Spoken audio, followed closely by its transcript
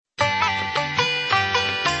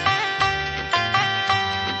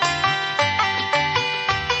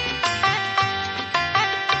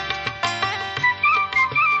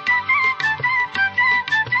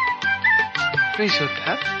आठवें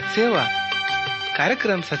शोधा सेवा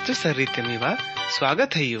कार्यक्रम सच्चो सर्री तेमीवा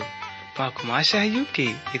स्वागत है यू माकू आशा है यू कि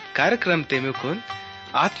इस कार्यक्रम तेमुकुन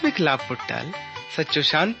आत्मिक लाभ पुट्टाल सच्चो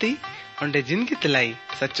शांति उंडे जिंदगी तलाई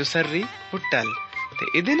सच्चो सर्री पुट्टाल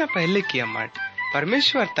ते इदिना पहले की अम्मट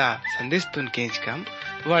परमेश्वर ता संदेश तुन केंचकम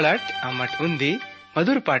वड़ट अम्मट उंदी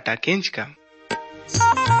मधुर पाटा केंचकम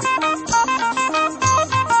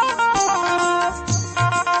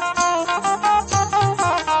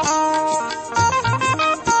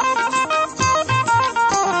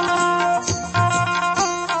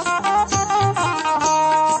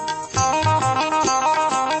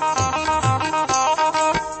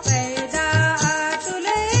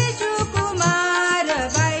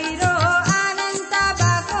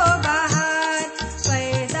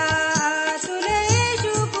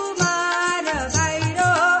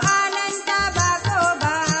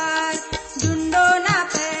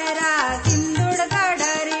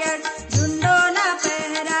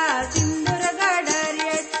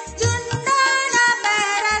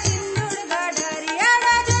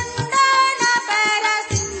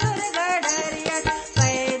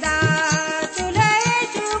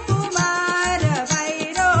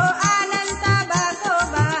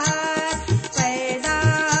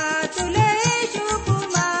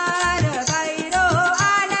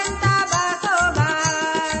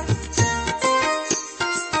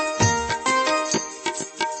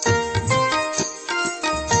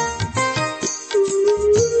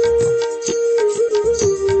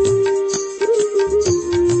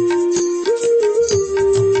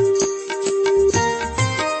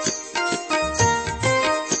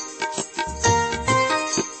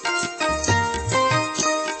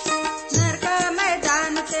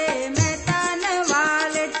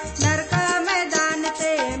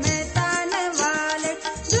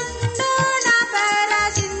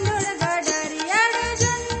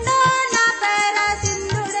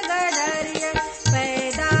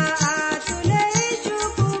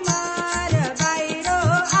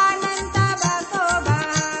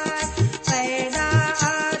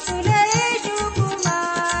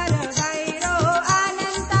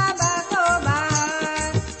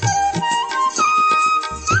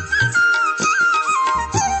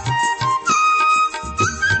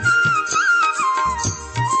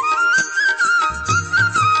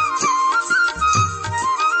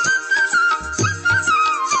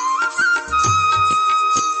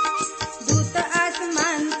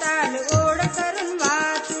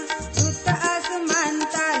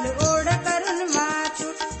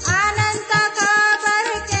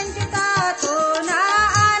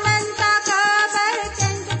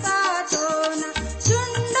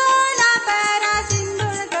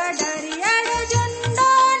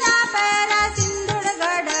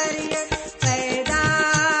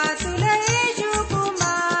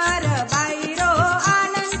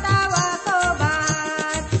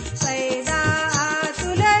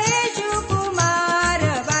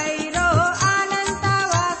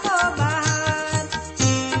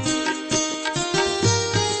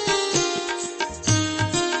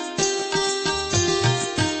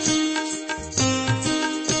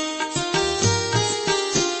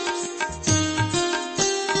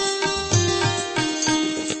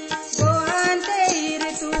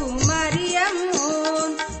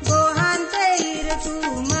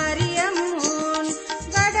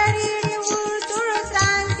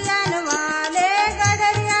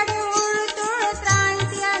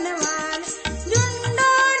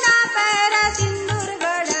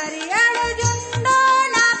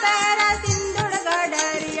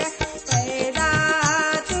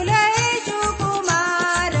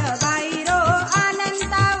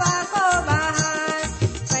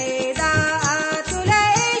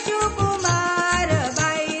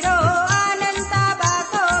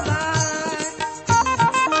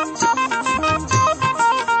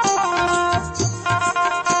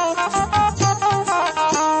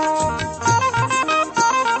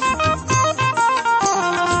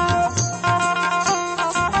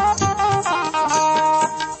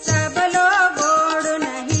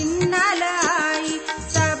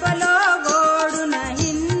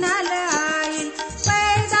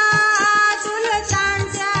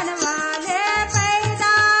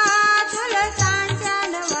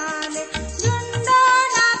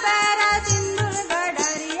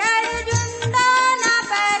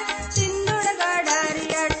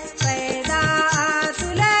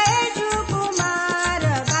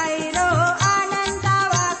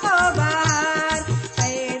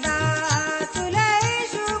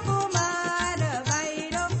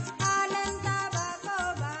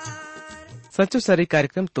सच्चो सरी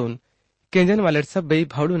कार्यक्रम तोन केंजन वाले सब बई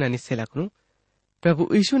भावड़ू ना निस्से लाकनू प्रभू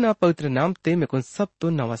यीशूना पवित्र नाम ते मेकून सब तो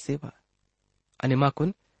नवा सेवा आणि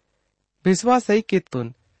माकून विश्वासही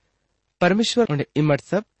केतून परमेश्वर उंडे इमट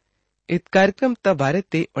सब इत कार्यक्रम ता बारे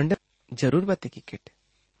ते उंडे जरूर बाते की किट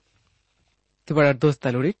ते बड़ा दोस्त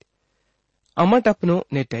लोडिट अमट अपनो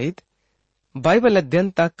नेटाइद बाइबल अध्ययन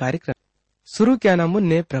ता कार्यक्रम शुरू किया ना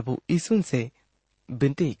मुन्ने प्रभु यीशु से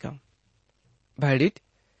बिनती ही कम भाईडिट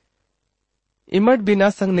इमट बिना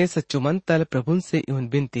संग ने सच्चो मन तल प्रभुन से इवन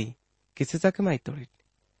बिनती किसी सा के माई तोड़िट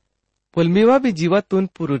पुल मीवा भी जीवातून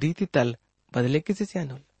पूर्व रीति तल बदले किसी से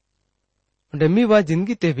अनुल उंडे मीवा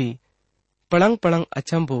जिंदगी ते भी पड़ंग पड़ंग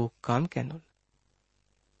अचंबो काम के अनुल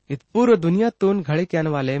इत पूर्व दुनिया तून घड़े के आने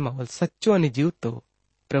वाले माहौल सच्चो अनि जीव तो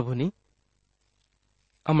प्रभु नी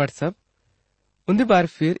अमर सब उन्दी बार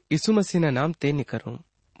फिर यीशु मसीह ना नाम ते निकरूं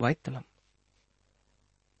वाई तलम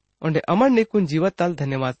उंडे अमर निकुन जीवताल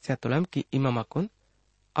धन्यवाद से तुलम की इमामाकुन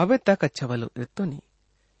अबे तक अच्छा वालो इर्तो नी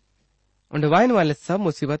उंडे वाइन वाले सब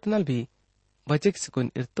मुसीबत नाल भी बचे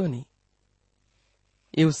सुकुन इर्तो नी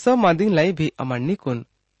ये सब मादिंग लाई भी अमर निकुन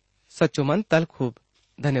सच्चो मन तल खूब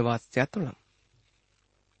धन्यवाद से तुलम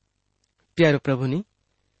प्यारो प्रभु नी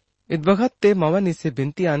इत बखत ते मवानी से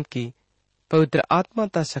बिनती आंत की पवित्र आत्मा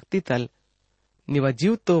ता शक्ति तल निवा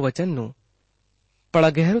जीव तो वचन नु पड़ा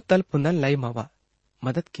गहरो तल पुनल लाई मावा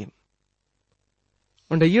मदद की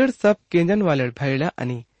उंडे येड सब केंजन वाले भैला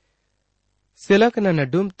अनि सिलक न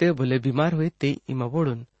नडुम ते भले बीमार हुए ते इमा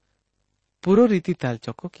वोडुन पूरो रीति ताल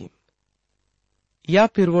चौको की या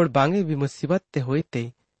फिर वोड बांगे भी मुसीबत ते हुए ते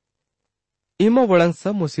इमा वड़ंग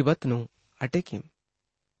सब मुसीबत नु अटे की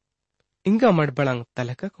इंगा मड बड़ंग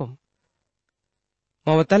तलका कोम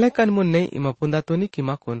मावा तलकन मुन्ने इमा पुंदा तोनी की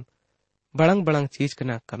माकुन बड़ंग बड़ंग चीज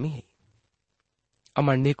कना कमी है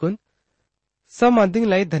अमर निकुन सब मादिंग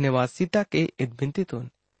लाई धन्यवाद सीता के इत बिनती तोन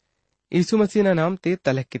यीशु मसीह ना नाम ते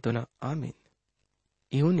तलक की तोना आमीन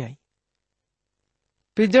यूं न्याय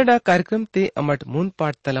पिजड़ा कार्यक्रम ते अमट मून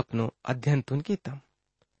पाठ तल अपनो अध्ययन तुन की तम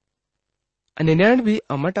अन्य भी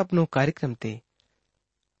अमट अपनो कार्यक्रम ते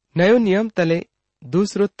नयो नियम तले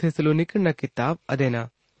दूसरो थेसलोनिकन न किताब अदेना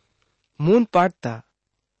मून पाठ ता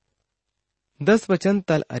 10 वचन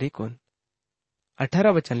तल अरिकोन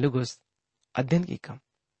 18 वचन लुगुस अध्ययन की कम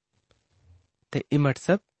ते इमट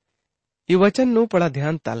सब ये वचन नु पड़ा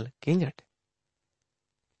ध्यान तल केंजट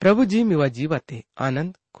प्रभु जी मिवा जीवाते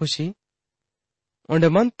आनंद खुशी ओंडे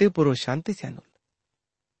मन ते पुरो शांति से अनुल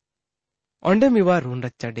ओंडे मिवा रून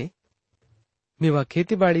रच्चा डे मिवा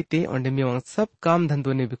खेती बाड़ी ते ओंडे मिवा सब काम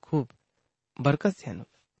धंधों ने भी खूब बरकत से अनुल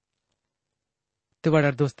ते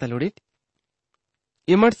बड़ा दोस्ता लोडिट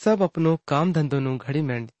इमट सब अपनो काम धंधो नु घड़ी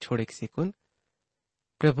में छोड़े सिकुन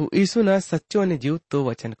प्रभु यीशु ना सच्चो ने जीव तो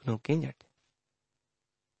वचन कनु केंजट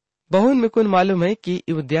बहुन मिकुन मालूम है कि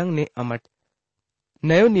इवद्यांग ने अमट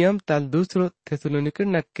नयो नियम तल दूसरो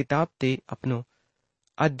थेसलोनिकन न किताब ते अपनो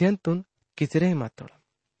अध्ययन तुन किसरे मातोड़ा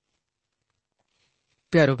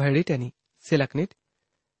प्यारो भाईडी टनी सिलकनिट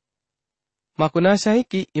माकुनाशाही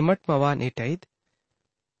की इमट मवा नेटाइद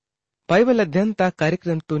बाइबल अध्ययन ता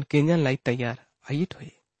कार्यक्रम तुन केंजन लाई तैयार आयिट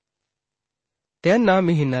हुए त्यान ना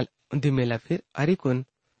मिहिनल उन्दी मेला फिर अरिकुन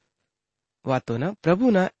वातो ना प्रभु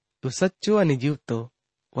ना तु सच्चो अनि जीव तो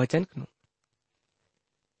वचन कनु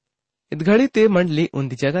इत घड़ी ते मंडली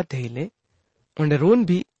उन्दी जगह तहिले उन्डे रोन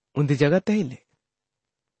भी उन्दी जगह तहिले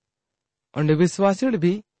उन्डे विश्वासिड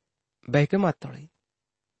भी बहके मातोड़ी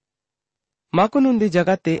माकुन उन्दी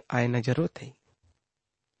जगह ते आए न जरूरत है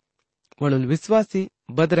वड़ुल विश्वासी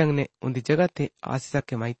बदरंग ने उन्दी जगह ते आशीषा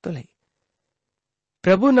के माई तो लई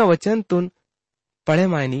प्रभु न वचन तुन पढ़े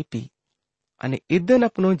मायनी पी अने इदन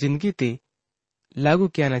अपनो जिंदगी ते लागू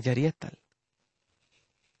किया न जरिया तल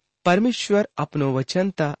परमेश्वर अपनो वचन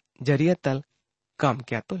ता जरिया तल काम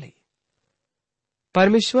क्या तो लई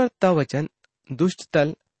परमेश्वर ता वचन दुष्ट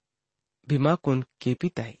तल भीमा कुन के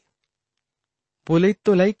पिताई बोले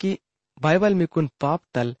तो लई की बाइबल में कुन पाप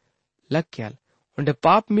तल लग क्याल उन्डे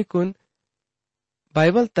पाप में कुन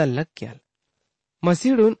बाइबल तल लग क्याल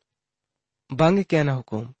मसीडुन बांगे क्या ना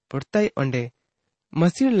हुकुम पड़ताई उन्डे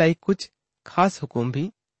मसीड लाई कुछ खास हुकुम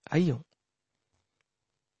भी आइयो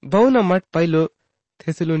बहु न मट पहलो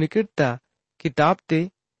थेसलोनिकता किताब ते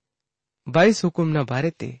 22 हुकुम न बारे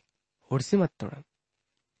ते हुड़सी मत तोड़न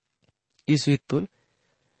यीशु तुल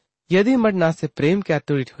यदि मट ना से प्रेम क्या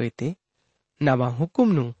तोड़ित हुए ते नवा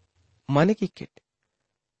हुकुम नु माने की किट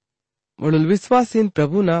वडुल विश्वासीन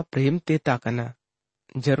प्रभु ना प्रेम ते ताकना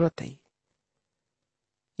जरूरत है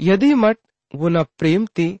यदि मट वो ना प्रेम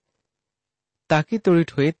ते ताकि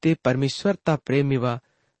तोड़ित हुए ते परमेश्वर ता प्रेम वा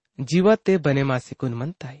जीवा ते बने मासिकुन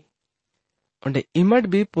मनता है उन्हें इमट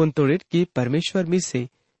भी पुन तोड़ित की परमेश्वर मी से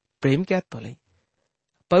प्रेम क्या तोले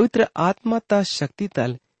पवित्र आत्मा ता शक्ति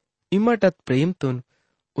तल इमटत प्रेमतून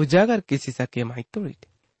उजागर किसी सके माहितोळीट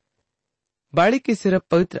बाळी की सिर्फ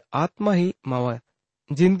पवित्र आत्मा ही मावा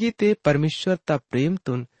जिंदगी ते परमेश्वरता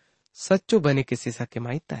प्रेमतून सच्चो बने किसी सके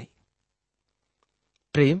माहित आहे.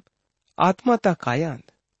 प्रेम आत्माता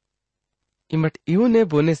कायांद इमट इवने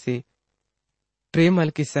बोने से प्रेम हल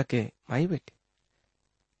किस्सा के माई बेटे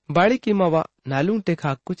बाड़ी की मावा नालूं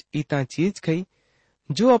टेखा कुछ इता चीज खई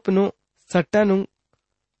जो अपनो सट्टा नु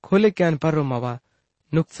खोले क्यान पर मावा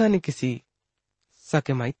नुकसानी किसी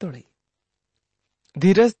सके माई तोड़ी.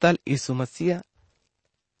 धीरज तल यीशु मसीहा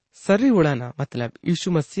सर्री उड़ाना मतलब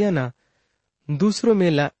यीशु मसीहा ना दूसरों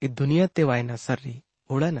मेला इस दुनिया ते वायना सर्री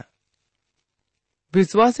उड़ाना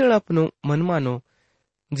विश्वास अपनो मन मानो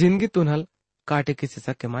जिंदगी तुनहल काटे किसी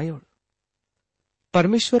सके मायोड़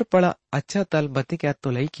परमेश्वर पड़ा अच्छा तल बते क्या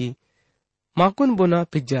तो लई की माकुन बोना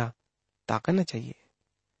पिज्जा ताकना चाहिए.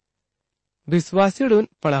 विश्वासीडून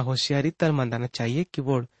पड़ा होशियारी तल मंदाना चाहिए कि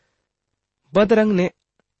वो बदरंग ने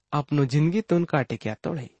अपनो जिंदगी तुन काटे क्या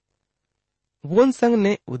तोड़े वोन संग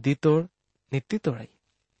ने उदी तोड़ नित्य तोड़ाई.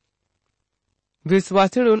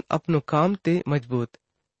 विश्वासीडून अपनो काम ते मजबूत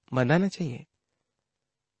बनाना चाहिए.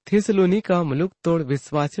 थिसलुनी का मुलुक तोड़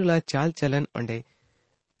विश्वासीला चाल चलन ओंडे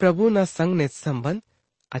प्रभु ना संग ने संबंध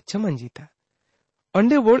अच्छा मंजीता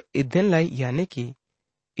ओंडे वोड़ इधन लाई याने की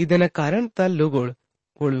इधन कारण तल लोगोड़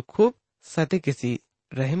वोड़ खूब सते किसी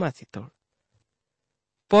रहमासी तोड़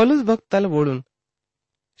पौलुस भक्त तल वोड़ुन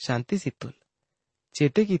शांति सितुल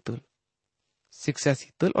चेते की तुल शिक्षा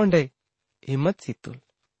सितुल ओंडे हिम्मत सितुल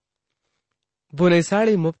बोने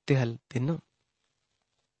साड़ी मुफ्त हल दिनो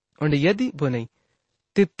ओंडे यदि बोने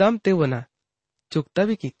तित्तम ते वना चुकता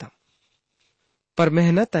भी कीता पर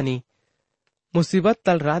मेहनत अनि मुसीबत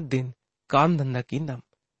तल रात दिन काम धंधा कींदम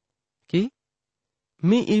कि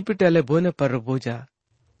मी ईपिटले बोने पर बोझा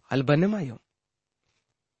हल बने मायो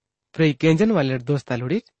फ्रेई केंजन वाले दोस्ता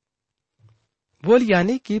लुड़ी बोल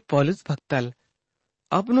यानी कि पौलुस भक्तल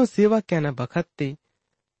अपनो सेवा क्या न बखतते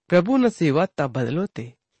प्रभु न सेवा ता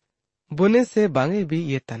बदलोते बोने से बांगे भी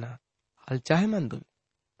ये तना हल चाहे मंदुल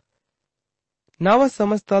नावा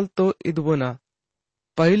समझतल तो इदबोना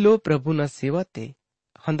पहिलो प्रभु न सेवा ते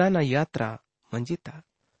हंदाना यात्रा मंजिता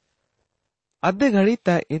अद्धे घड़ी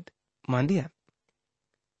ता इद मांदिया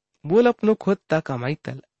बोल अपनो खुद ता कमाई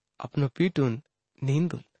तल अपनो पीटून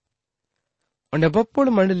नींदुल और बप्पोड़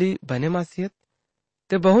मंडली बने मासियत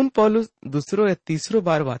ते बहुन पौलुस दूसरो या तीसरो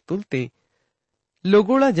बार वातुल ते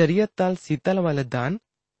लोगोड़ा जरिया ताल सीतल वाले दान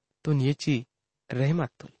तुन ये ची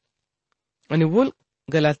रहमातुल अनि बोल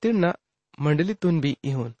गलातिर ना मंडली तुन भी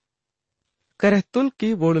इहोन करहतुल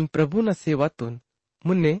की वोड़ुन प्रभु न सेवातुन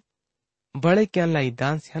मुन्ने बड़े क्या लाई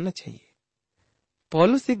दान सियाना चाहिए.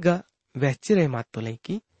 पौलुस इग्गा वहची रहमातुल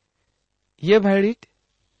की ये भाड़ीट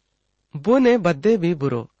बोने बद्दे भी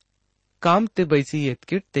बुरो काम ते बैसी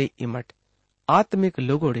येतकिट ते इमट आत्मिक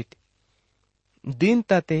लोगोड़िट दीन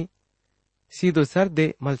ताते सीधो सर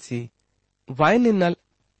दे मलसी वाय निन्नल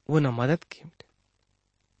वो न मदद कीमट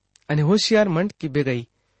अनि होशियार मंड की बेगई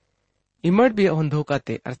इमट भी ओन धोखा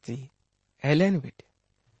ते अर्सी एलेन बिट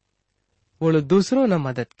वो दूसरों न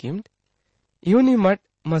मदद कीमट यूनी मट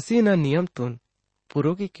मसीह न नियम तुन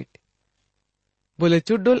पुरो की किट बोले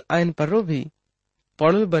चुड्डुल आयन पर्रो भी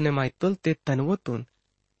पड़ुल बने माइतुल ते तनवो तुन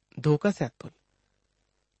धोखा से अतुल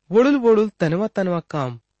वोड़ुल वोड़ुल तनवा तनवा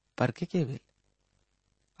काम पर के केविल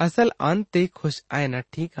असल आन ते खुश आय न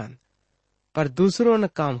ठीक आन पर दूसरों न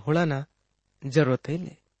काम हुड़ाना जरूरत है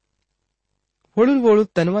ले वोड़ुल वोड़ुल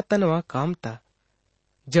तनवा तनवा काम ता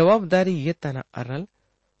जवाबदारी ये तना अरल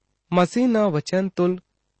मसीह न वचन तुल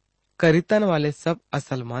करितन वाले सब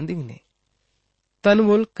असल मांदिंग ने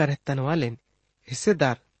तनवुल करहतन वाले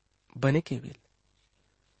हिस्सेदार बने केविल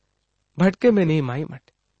भटके में नहीं माई मट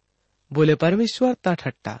बोले परमेश्वर ता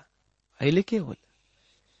ठट्टा अले के होल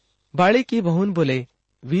बाड़ी की बहुन बोले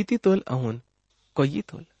वीती तोल अहुन कोई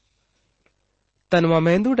तोल तनवा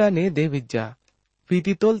मेंदुडा ने दे विज्जा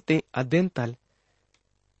वीती तोल ते अध्ययन तल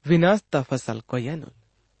विनाश ता फसल कोयनुल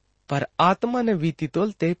पर आत्मा ने वीती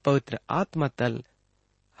तोल ते पवित्र आत्मा तल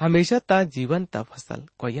हमेशा ता जीवन ता फसल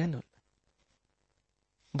कोयनुल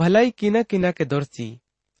भलाई किना किना के दोर्ची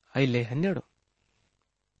अले हन्नेड़ो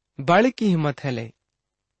बाड़ी की हिम्मत है ले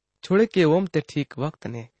छोड़े के ओम ते ठीक वक्त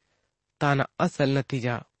ने ताना असल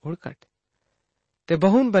नतीजा उड़कट ते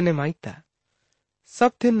बहुन बने माइता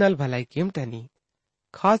सब थिन नल भलाई कीमटनी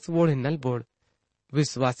खास वोड़ नल बोड़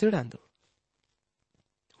विश्वासी डांदो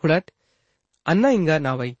हुड़ट अन्ना इंगा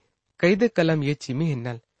नावई कई दे कलम ये चिमी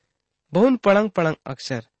हिन्नल बहुन पड़ंग पड़ंग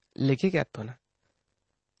अक्षर लिखे क्या तो ना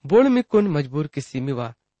बोड़ में कुन मजबूर किसी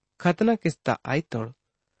मिवा खतना किस्ता आई तोड़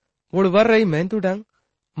वोड़ वर रही मेहंदू डंग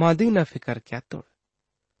मादी न फिकर क्या तोड़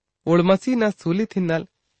वोड़ मसी न सूली थिन्नल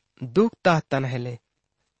दुख ताहता नहले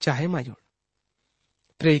चाहे मायोड़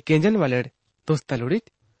प्रे केंजन वालेड दोस्तलुड़ित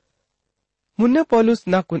मुन्ने पौलुस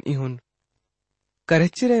नाकुन इहुन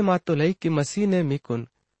करेचिरे मातो लई कि मसीह ने मिकुन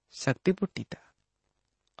शक्ति पुट्टीता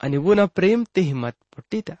आणि वो ना प्रेम ते हिम्मत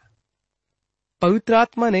पुट्टीता पवित्र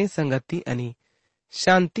आत्मा ने संगति आणि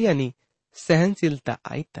शांति आणि सहनशीलता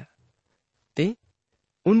आईता ते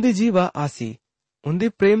उंदी जीवा आसी उंदी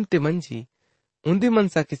प्रेम ते मंजी उंदी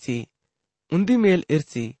मनसा किसी उंदी मेल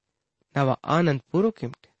इर्सी नवा आनंद पूरो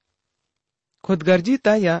किमट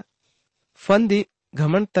खुदगर्जीता या फंदी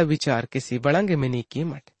घमंडता विचार किसी बड़ांगे में नहीं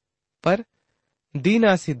कीमट पर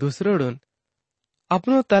दीनासी दूसरोडून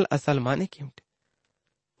अपनो तल असल माने कीमट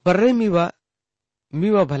वर्रे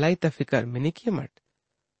मीवा भलाई ता फिकर में नहीं कीमट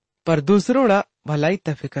पर दूसरोड़ा भलाई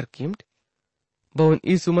ता फिकर कीमट बहुन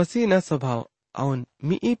यीशु मसीह ना स्वभाव औन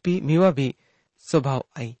मी पी मीवा भी स्वभाव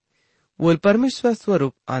आई वोल परमेश्वर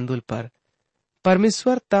स्वरूप आंदुल पर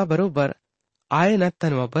परमेश्वर ता बरोबर आये न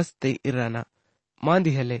तनवा बसते इराना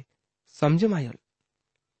मांदी हले समझ मायोल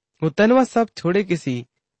वो तनवा सब छोड़े किसी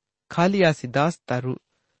खाली आसी दास तारू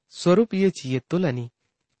स्वरूप ये चाहिए तुलनी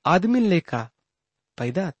आदमी लेखा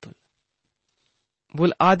पैदा तुल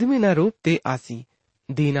बोल आदमी ना रूप ते आसी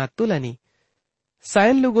दीना तुलनी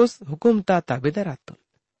सायन लोगोस हुकुमता ताबेदार तुल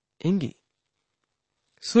इंगी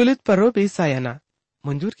सुलित पर भी सायना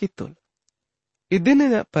मंजूर की तुल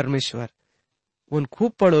इदिन परमेश्वर उन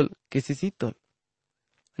खूब पड़ोल किसी सी तुल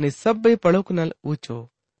અને સબ્બે પળોકનલ ઊંચો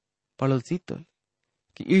પળોલ સીતોલ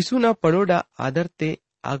કે ઈસુના પળોડા આદર તે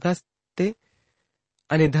આગાસ તે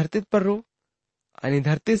અને ધરતી પર રો અને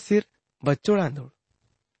ધરતી સિર બચ્ચોળ આંધોળ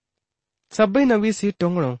સબ્બે નવી સી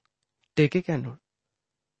ટોંગણો ટેકે ક્યાંડોળ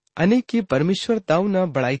અને की परमेश्वर दाऊना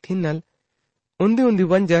बड़ाई थी नल उन्दी उन्दी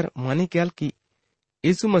वंजर माने क्याल की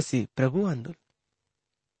यीशु मसीह प्रभु आंदोल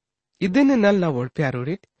इदिन नल ना वोड़ प्यारो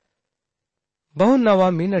रेट बहु नवा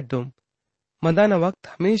मीनड्डोम मदाना वक्त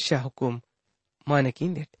हमेशा हुकुम माने की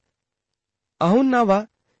डेट अहुन नावा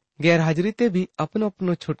गैर हाजरी ते भी अपनो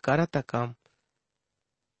अपनो छुटकारा ता काम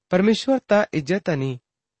परमेश्वर ता इज्जत अनि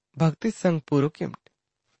भक्ति संग पूरो किमट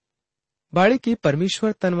बाड़ी की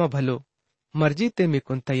परमेश्वर तनवा भलो मर्जी ते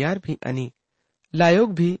मिकुन तैयार भी अनि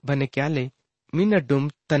लायोग भी बने क्या ले मीन डुम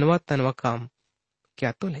तनवा काम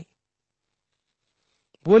क्या तो ले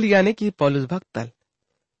बोल यानी कि पौलुस भक्तल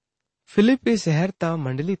फिलिपी शहर ता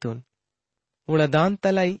मंडली तुन उड़ादान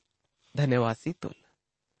तलाई धन्यवासी तुल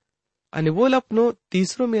आणि बोल अपनो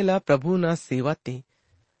तीसरो मेला प्रभु ना सेवा ते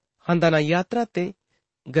हंदाना यात्रा ते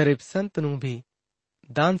गरीब संत नु भी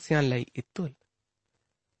दान स्यान लाई इतुल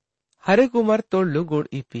हरे कुमार तोड़ लोगोड़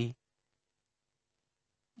इपी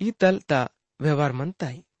ई तल ता व्यवहार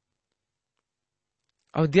मनताई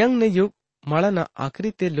अवद्यांग ने युग माला ना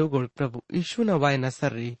आखरी ते लोगोड़ प्रभु ईशु ना वाय ना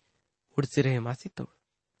सर्री उड़से रहे मासी तोड़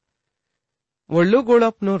वो लोगोड़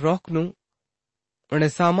अपनो रोक नु उन्हें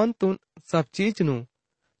सामान तुन सब चीज नु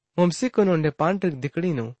मुमसी कुन उन्हें पांड्रिक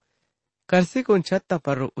दिकड़ी नु करसी कुन छत्ता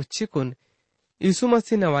पर रो उच्ची कुन यीशु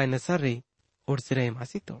मसीह नवाय नसरी उड़से रहे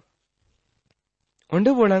मासी तोड़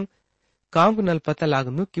उन्हें बोलंग काम कुनल पता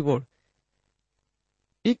लागनु की बोल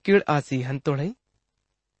एक कीड़ आसी हंतोड़ई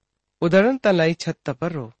उदाहरण तलाई छत्ता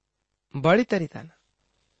पर रो बड़ी तरीताना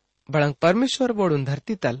बड़ंग परमेश्वर बोड़ुन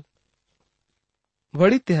धरती तल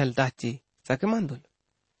बड़ी तिहल दाची सके मांदुल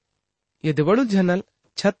यदि बड़ू जनल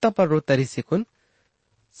छत्ता पर रो तरी सिकुन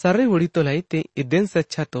सर्रे उड़ी तो लाई ते इदेन से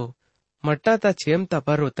अच्छा तो मट्टा ता छेमता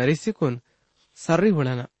पर रो तरी सिकुन सर्री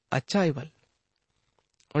उड़ना अच्छा इवल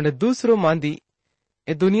उन्हें दूसरो मांदी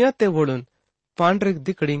ए दुनिया ते वोड़ुन पांड्रिक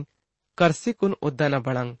दिकड़िंग करसिकुन उद्दाना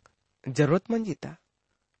बड़ंग जरूरत मंजीता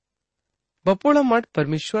बपोड़ा मट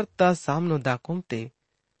परमेश्वर ता सामनो दाकुमते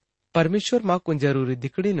परमेश्वर माकुन जरूरी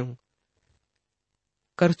दिकड़ी नु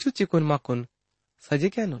करचू चिकुन माकुन सजे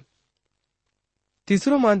क्या नुल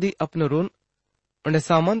तीसरो मांदी अपनो रोन उन्हें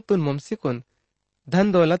सामान तुन मुमसिकुन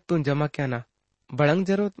धन दौलत तुन जमा क्या ना बड़ंग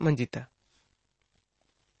जरूरत मंजीता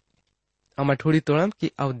अमा थोड़ी तोड़म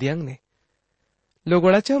की अवद्यांग ने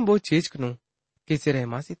लोगोड़ाचा बो चीज कनु किसी रहे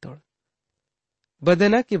मासी तोड़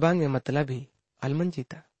बदना की बांग में मतलब ही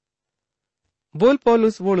अलमंजीता बोल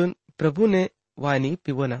पौलुस बोलुन प्रभु ने वानी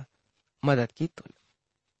पिवोना मदद की तुल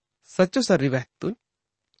सच्चो सर्री वह तुल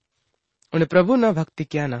उन्हें प्रभु ना भक्ति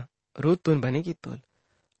क्या ना रूत तुन बनेगी तुल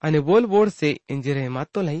अने बोल बोल से इंजरे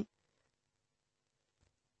मातो लाई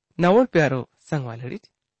नवोड प्यारो संगवालड़ी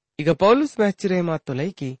इग पौलुस मैचिरे मातो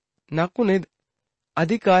लाई की नाकुनेद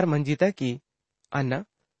अधिकार मंजीता की अन्न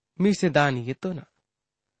मीसे दान ये तो ना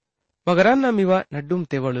मगरान मीवा नड्डुम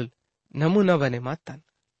तेवळुल नमूना बने मातान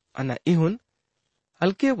अन्न इहुन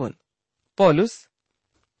हल्के बोन पौलुस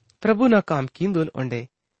प्रभु ना काम कींदुल ओंडे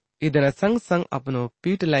इधर संग संग अपनो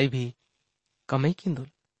पीठ लाई भी कमई कींदुल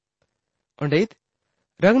उंडईत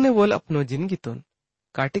रंगने वोल अपनो जिंदगीतून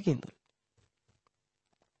काटे किंदून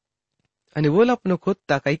आणि वोल अपनो खुद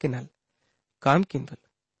ताकाई किनाल काम किंदून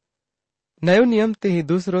नयो नियम ते ही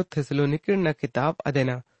दूसरो थेसलोनिकन ना किताब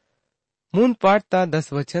अदेना मून पाठता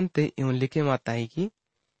 10 वचन ते इहुन लिखे माताई की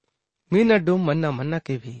मी नड्डू मन्ना मन्ना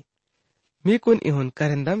के भी मी कुन इहुन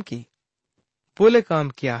करंदम की बोले काम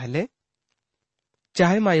किया हले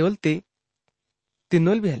चाहे मायोल ते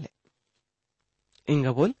तिन्नोल भी हले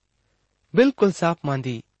इंगा बोल बिल्कुल साफ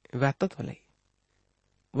मांदी व्यातत होले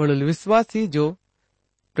वड़ुल विश्वासी जो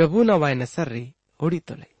प्रभु न वाय नसर्री हुड़ी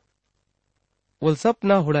तोले वोल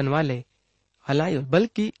सपना हुड़न वाले हलायो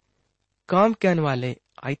बल्कि काम कैन वाले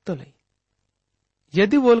आई तोले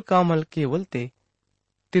यदि वोल कामल के बोलते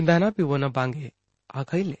तिंदाना भी वो न बांगे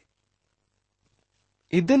आखैले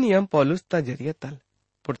इदे नियम पौलुस ता जरिए तल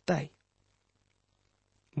पुड़ता है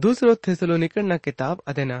दूसरो थेसलोनिकन ना किताब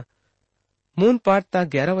अदेना मून पाठता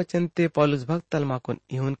 11 वचन ते पौलुस भक्त तल माकुन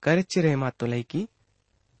इहुन करेच्ची रहे मातोलाई की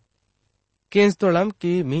केंस तोड़म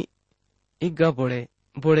की मी इग्गा बोड़े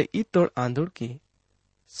बोड़े ई तोड़ आंदुड़ की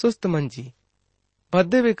सुस्त मंजी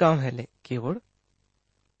बद्दे भी काम हेले केवड़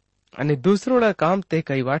અને दूसरोड़ा काम ते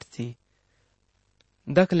कई वाट सी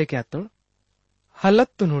दख ले क्या तोड़ हालत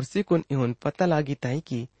तो नुड़सी कुन इहुन पता लागी ताई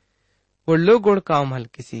की वो लोगोड़ काम हल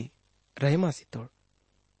किसी रहे मासी तोड़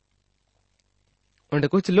उन्हें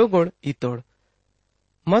कुछ लोगोड़ ई तोड़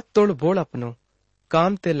मत तोड़ बोल अपनो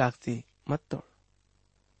काम ते लागसी मत तोड़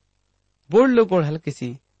बोल लोगोड़ हल किसी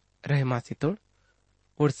रहे मासी तोड़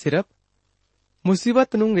और सिर्फ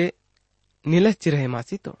मुसीबत नुंगे नीलच रहे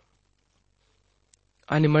मासी तोड़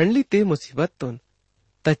आणि मंडली ते मुसीबत तोन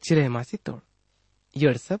तच्ची रहे मासी तोड़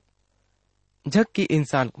यड़ सब झक्की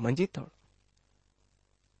इंसान को मंजी तोड़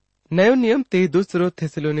नयो नियम ते दूसरो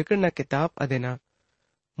थेसलोनिकन ना किताब अदेना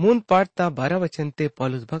मून पाठता 12 वचन ते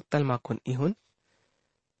पौलुस भक्तल माकुन इहुन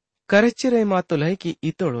करच्ची रहे मातो लहे की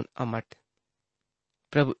इतोड़ुन अमट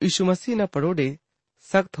प्रभु यीशु मसीह ना पड़ोडे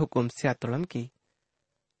सख्त हुकुम स्यातोड़म की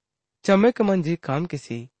चमक मंजी काम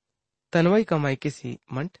किसी तनवई कमाई किसी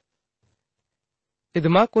मंट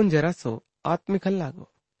इदमा कुन जरा सो आत्मिक हल लागो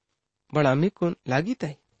बड़ा मी कुन लागी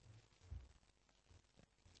ताई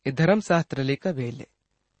धर्म शास्त्र लेकर वेले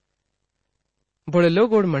बड़े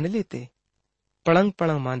लोग ओड मंडली ते पड़ंग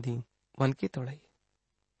पड़ंग मांदी वन की तोड़ाई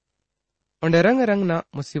उन्हें रंग रंग ना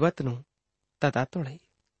मुसीबत नु तता तोड़ाई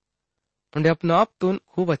उन्हें अपना आप तुन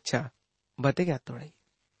खूब अच्छा बते गया तोड़ाई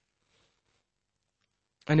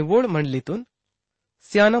अनि वोड मंडली तुन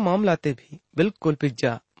सियाना मामलाते भी बिल्कुल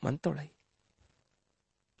पिज्जा मन तोड़ाई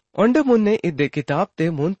उन्हें मुन्ने इदे किताब ते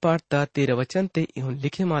मून पाठता 13 वचन ते इहुन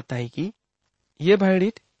लिखे माताई की ये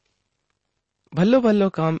भाईडीट भल्लो भल्लो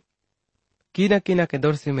काम कीना के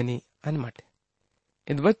दौर से मनी अनमट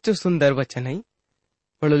इद बच्चो सुंदर वचन है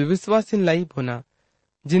बड़ुल विश्वासिन लाई भुना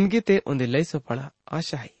जिंदगी ते उन्हें लई सो पड़ा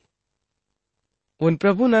आशा है उन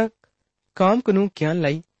प्रभु ना काम कनु क्या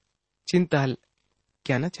लाई चिंता हल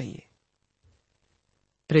क्या ना चाहिए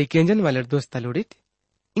प्रेकेंजन वाले दोस्ता लोडित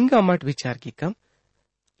इंगा मट विचार की कम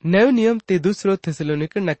नयो नियम ते दूसरो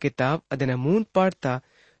थेसलोनिकन ना किताब अदना मून पाठता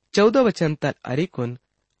 14 वचन तल अरिकुन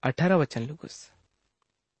 18 वचन लुगुस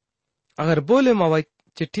अगर बोले मावा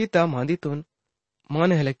चिट्ठी ता मांदी तुन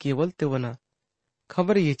माने हले की बोलते वो ना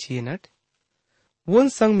खबर ये चाहिए नट वोन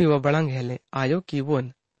संग मी वो बड़ंग हेले आयो की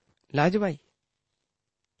वोन लाजवाई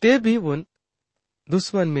ते भी वोन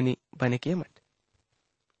दुश्मन मिनी बने के मट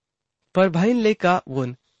पर भाई ले का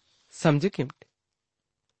वोन समझे किमट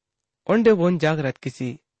ओंडे वोन जागरत किसी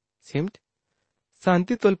सिमट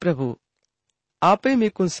शांति तोल प्रभु आपे में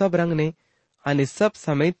कुन सब रंग ने आणि सब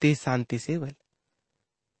समय ते शांति सेवल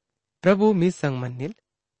प्रभु मी संग मन्निल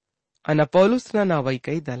अना पौलुस ना नावाई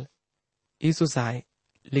कई दल ईसु सहाय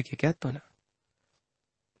लिखे क्या तो ना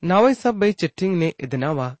नावाई सब बई चिट्ठिंग ने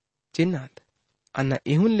इदनावा चिन्हात अना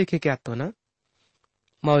इहुन लिखे क्या तो ना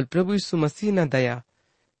माउल प्रभु यीशु मसीह ना दया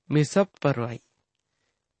मी सब पर आई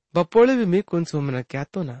बपोळे भी मी कुन सुमना क्या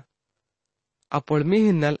तो ना अपोळ मी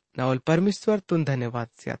हिन्नल नावल परमेश्वर तुन धन्यवाद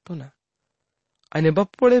स्या तो ना अने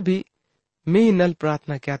बप्पोळे भी मी नल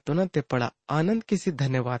प्रार्थना क्या तो ना ते पड़ा आनंद किसी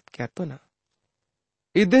धन्यवाद क्या तो ना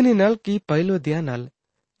इदनी नल की पहलो दिया नल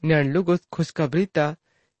न्याण लुगो खुशखबरीता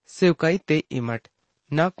सेवकाई ते इमट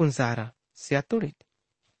नाकुन सारा स्यातोड़ित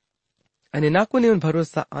अने नाकुन उन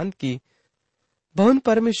भरोसा आंत की बहुन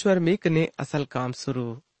परमेश्वर मीक ने असल काम शुरू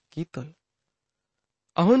की तोल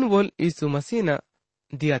अहुन वोल यीशु मसीह ना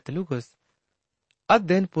दिया तलुगोस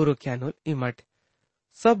अध्ययन पूरो क्यानोल इमट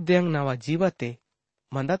सब देंग नावा जीवाते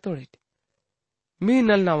मंदा तोड़ित मी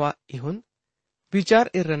नल नावा इहुन विचार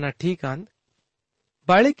इरना ठीक आंद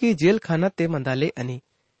बाळे की जेल खाना ते मंदाले अनि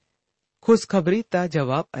खुशखबरी ता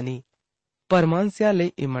जवाब अनि परमानस्याले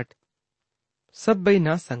इमट सब्बई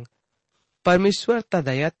ना संग परमेश्वर ता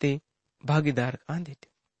दयाते भागीदार आंदिट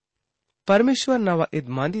परमेश्वर नवा इद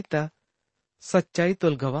मांदिता सच्चाई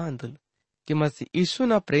तोल गवा अंदुल कि मसी यीशु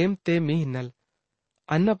ना प्रेम ते मीहनल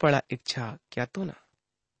अन्न पड़ा इच्छा क्या तो ना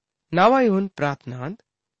नावा येऊन प्रार्थनांत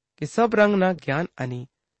कि सब रंग ना ज्ञान आणि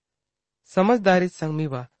समझदारी संग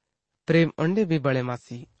मीवा प्रेम अंडे भी बड़े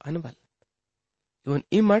मासी अनबल येऊन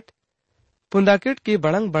इमट पुंदाकिट की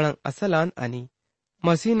बड़ंग बड़ंग असलान आणि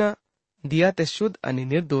मसीना दिया ते शुद्ध आणि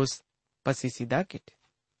निर्दोष पसी सीधा किट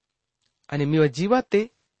आणि मीवा जीवा ते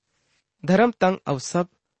धर्म तंग अव सब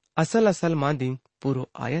असल असल मांदी पूरो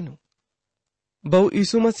आयनु बहु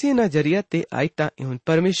यीशु मसीह ना जरिया ते आयता येऊन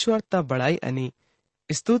परमेश्वर ता बड़ाई आणि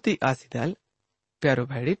स्तुति आसिदाल प्यारो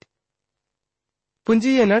भाईडिट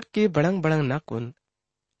पुंजी ये नट के बड़ंग बड़ंग नाकुन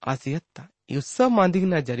आसियत्ता यु सब मांदिंग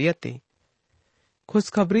ना जरिया ते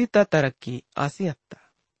खुशखबरी ता तरक्की आसियत्ता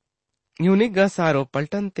यूनिक सारो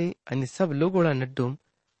पलटन ते आणि सब लोगोड़ा नड्डुम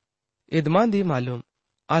इदमांदी मालूम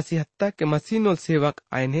आसियत्ता के मसीनोल सेवक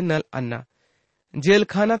आयने नल अन्ना जेल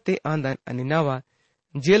खाना ते आंदन आणि नावा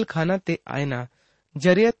जेल खाना ते आयना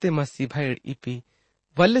जरिया ते मसी भाईड इपी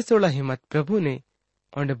वल्ले सोला हिम्मत प्रभु ने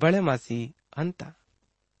और बड़े मासी अंता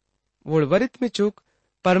वोड़ वरित में चूक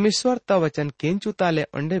परमेश्वर ता वचन केंचु ताले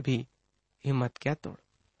अंडे भी हिम्मत क्या तोड़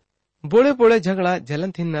बोले बोले झगड़ा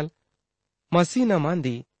जलन थिन्नल मसी न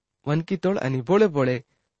मांदी वन की तोड़ अनि बोले बोले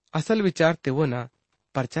असल विचार ते वो ना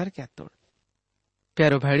प्रचार क्या तोड़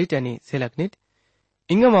प्यारो भाड़ी टनी सेलकनिट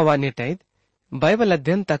इंगम आवा नेटाइद बाइबल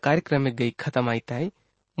अध्ययन ता कार्यक्रम में गई खत्म आई ताई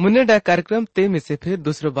मुन्ने डा कार्यक्रम ते में से फिर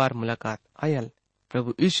दूसरी बार मुलाकात आयल प्रभु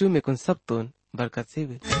यीशु में कुन सब तोन बरकत से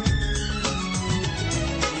भी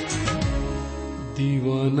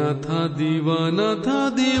दीवाना था दीवाना था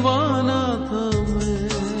दीवाना था मैं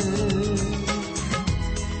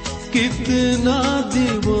कितना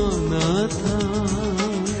दीवाना था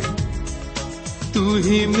तू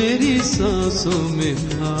ही मेरी सांसों में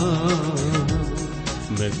था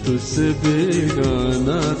मैं तुझसे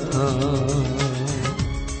बेगाना था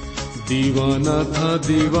दीवाना था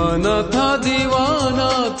दीवाना था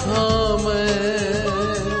दीवाना था मैं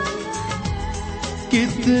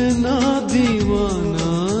कितना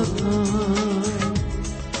दीवाना था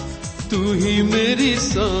तू ही मेरी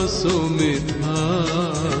सांसों में था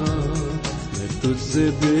मैं तुझसे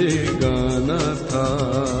बेगाना था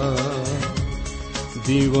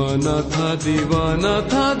दीवाना था दीवाना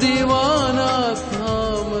था दीवाना था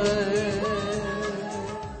मैं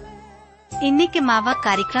इन्हीं के मावा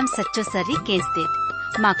कार्यक्रम सच्चो सर्री केंस्टेट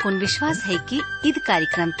माकुन विश्वास है कि ईद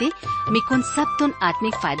कार्यक्रम ते मिकुन सब तुन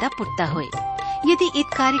आत्मिक फायदा पुटता होए यदि ईद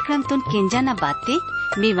कार्यक्रम तुन केंजा न बाते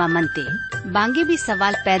मीवा मनते बांगे भी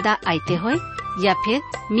सवाल पैदा आते होए या फिर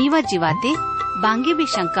मीवा जीवाते बांगे भी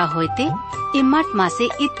शंका होते इम्मत माँ से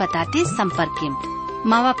ईद पताते संपर्क किम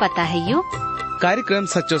मावा पता है यो कार्यक्रम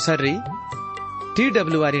सच्चो सर्री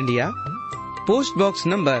TWR India post box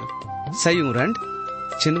number सयूरंड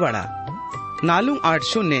छिंदवाड़ा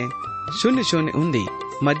 480000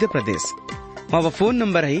 मध्य प्रदेश मावा फोन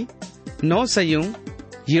नंबर है 9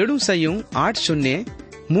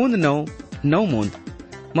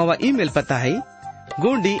 मावा ईमेल पता है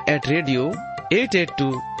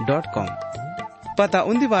gondi@radio882.com पता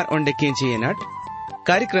उन्दी बार ओंडे केंची नट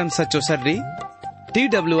कार्यक्रम सच्चो सर्री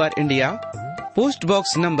TWR India post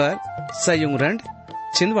box number सयूरंड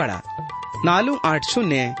छिंदवाड़ा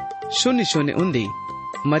 480000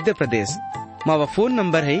 मध्य प्रदेश मावा फोन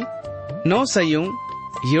नंबर है 9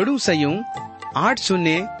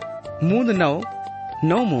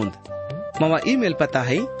 मावा ईमेल पता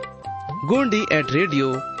है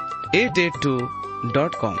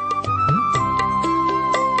gondi@radio882.com